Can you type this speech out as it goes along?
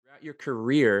throughout your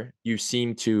career, you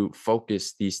seem to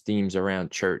focus these themes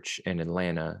around church and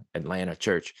Atlanta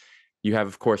church. You have,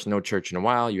 of course, No Church in a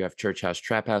While. You have Church House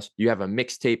Trap House. You have a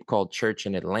mixtape called Church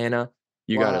in Atlanta.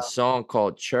 You got a Wow. song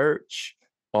called Church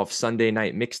off Sunday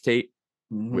Night Mixtape,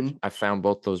 which Hmm. I found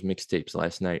both those mixtapes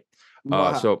last night.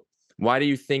 Wow. So why do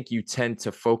you think you tend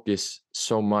to focus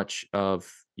so much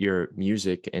of your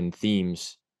music and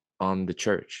themes on the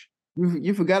church?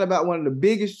 You forgot about one of the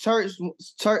biggest church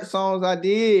songs I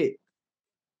did.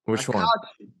 I Which one? caught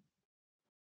you.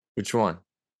 Which one?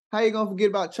 How you gonna forget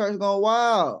about Church Gone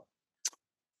Wild?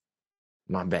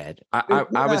 My bad.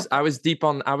 I was deep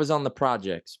on I was on the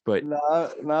projects, Nah,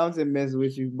 I'm just messing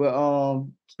with you. but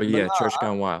But yeah, nah, Church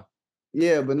Gone Wild.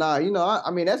 yeah, but nah,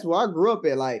 I mean, that's where I grew up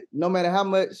at. Like, no matter how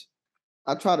much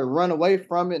I try to run away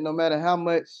from it, no matter how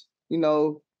much, you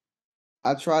know,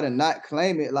 I try to not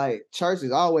claim it. Like, church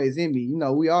is always in me.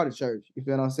 We are the church. You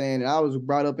feel what I'm saying? And I was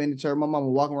brought up in the church. My mama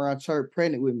walking around church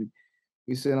pregnant with me.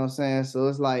 You see what I'm saying? So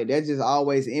it's like that's just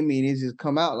always in me, and it just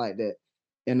come out like that.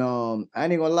 And I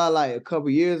ain't gonna lie, like a couple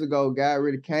years ago, God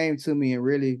really came to me and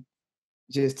really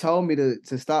just told me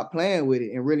to stop playing with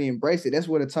it and really embrace it. That's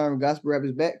where the term gospel rap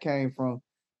is back came from.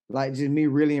 Like just me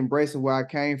really embracing where I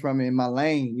came from in my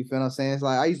lane. You feel what I'm saying? It's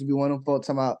like I used to be one of them folks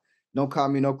talking about, don't call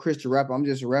me no Christian rapper. I'm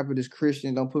just a rapper that's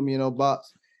Christian. Don't put me in no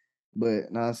box. But you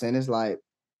know what I'm saying? It's like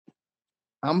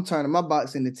I'm turning my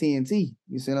box into TNT.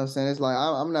 You see what I'm saying? It's like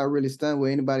I'm not really stunned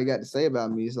what anybody got to say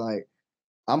about me. It's like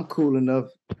I'm cool enough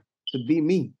to be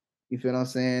me. You feel what I'm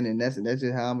saying? And that's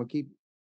just how I'm gonna keep it.